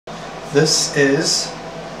This is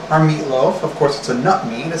our meatloaf. Of course, it's a nut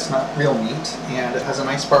meat, it's not real meat, and it has a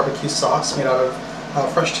nice barbecue sauce made out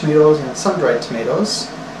of fresh tomatoes and sun-dried tomatoes.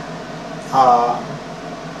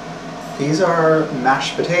 These are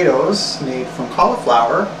mashed potatoes made from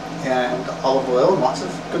cauliflower and olive oil and lots of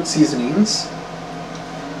good seasonings.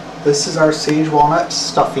 This is our sage walnut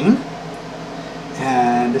stuffing,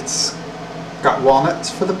 and it's got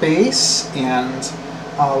walnuts for the base and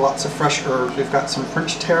lots of fresh herbs. We've got some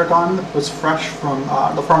French tarragon that was fresh from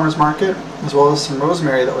the farmer's market, as well as some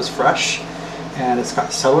rosemary that was fresh, and it's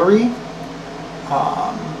got celery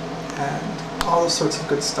and all sorts of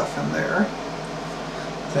good stuff in there.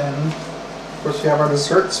 Then, of course, we have our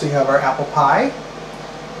desserts. We have our apple pie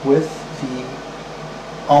with the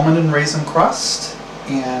almond and raisin crust,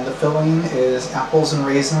 and the filling is apples and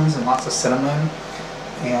raisins and lots of cinnamon.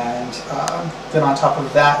 And then on top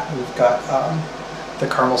of that, we've got the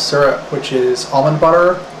caramel syrup, which is almond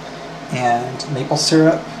butter and maple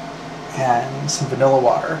syrup and some vanilla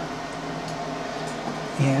water.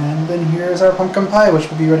 And then here's our pumpkin pie, which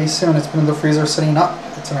will be ready soon. It's been in the freezer sitting up.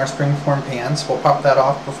 It's in our springform pan, so we'll pop that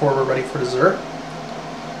off before we're ready for dessert.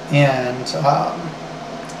 And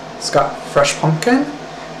it's got fresh pumpkin.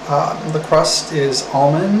 The crust is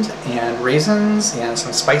almond and raisins and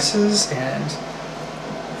some spices, and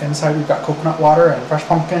inside we've got coconut water and fresh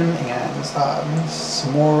pumpkin and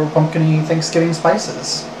some more pumpkin-y Thanksgiving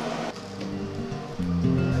spices.